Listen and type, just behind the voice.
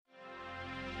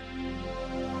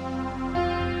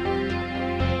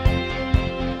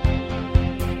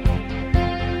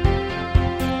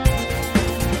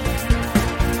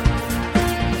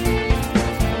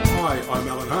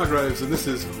Abrams, and this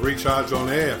is Recharge on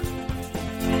Air.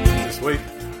 This week,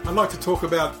 I'd like to talk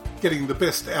about getting the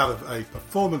best out of a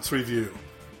performance review.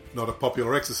 Not a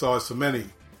popular exercise for many.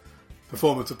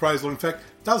 Performance appraisal, in fact,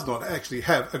 does not actually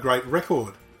have a great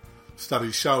record.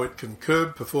 Studies show it can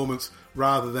curb performance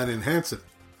rather than enhance it.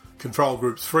 Control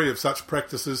groups free of such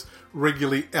practices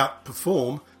regularly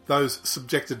outperform those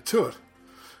subjected to it.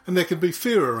 And there can be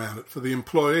fear around it for the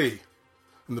employee.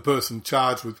 And the person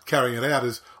charged with carrying it out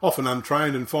is often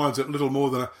untrained and finds it little more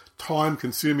than a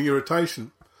time-consuming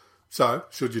irritation. So,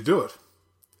 should you do it?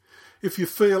 If you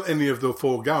feel any of the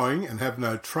foregoing and have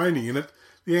no training in it,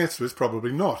 the answer is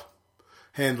probably not.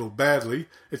 Handled badly,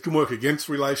 it can work against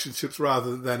relationships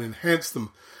rather than enhance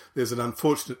them. There's an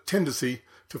unfortunate tendency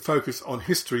to focus on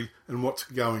history and what's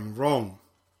going wrong.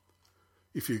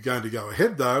 If you're going to go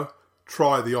ahead, though,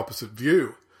 try the opposite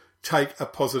view. Take a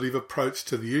positive approach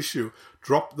to the issue.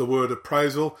 Drop the word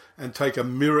appraisal and take a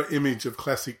mirror image of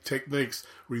classic techniques.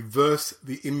 Reverse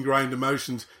the ingrained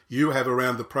emotions you have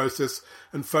around the process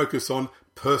and focus on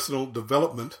personal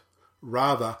development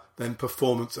rather than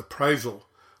performance appraisal.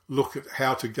 Look at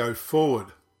how to go forward.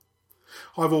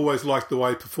 I've always liked the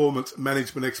way performance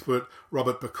management expert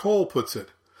Robert McCall puts it.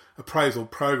 Appraisal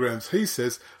programs, he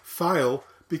says, fail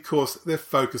because they're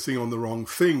focusing on the wrong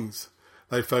things.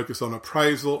 They focus on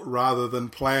appraisal rather than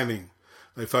planning.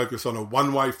 They focus on a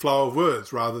one-way flow of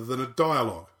words rather than a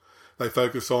dialogue. They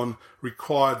focus on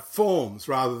required forms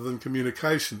rather than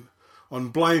communication, on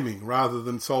blaming rather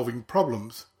than solving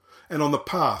problems, and on the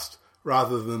past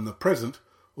rather than the present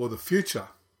or the future.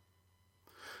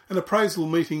 An appraisal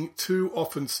meeting too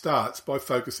often starts by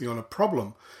focusing on a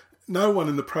problem. No one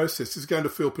in the process is going to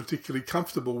feel particularly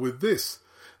comfortable with this.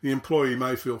 The employee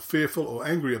may feel fearful or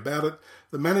angry about it.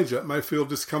 The manager may feel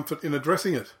discomfort in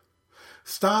addressing it.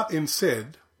 Start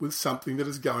instead with something that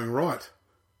is going right.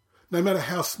 No matter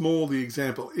how small the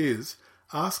example is,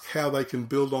 ask how they can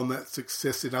build on that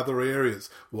success in other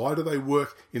areas. Why do they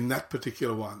work in that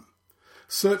particular one?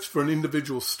 Search for an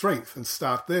individual strength and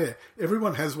start there.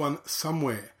 Everyone has one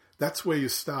somewhere. That's where you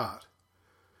start.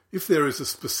 If there is a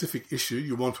specific issue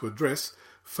you want to address,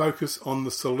 focus on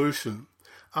the solution.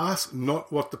 Ask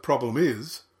not what the problem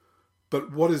is,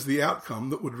 but what is the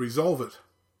outcome that would resolve it.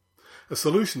 A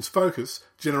solutions focus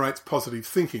generates positive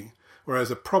thinking,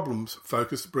 whereas a problems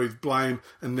focus breeds blame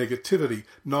and negativity.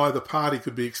 Neither party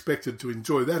could be expected to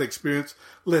enjoy that experience,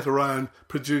 let alone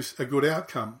produce a good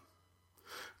outcome.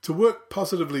 To work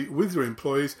positively with your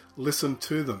employees, listen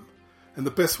to them. And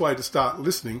the best way to start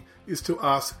listening is to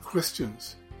ask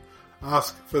questions.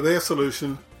 Ask for their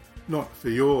solution, not for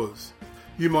yours.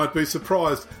 You might be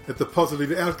surprised at the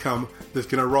positive outcome that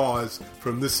can arise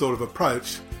from this sort of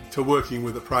approach to working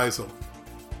with appraisal.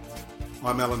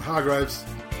 I'm Alan Hargraves.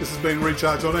 This has been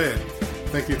Recharge on Air.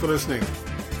 Thank you for listening.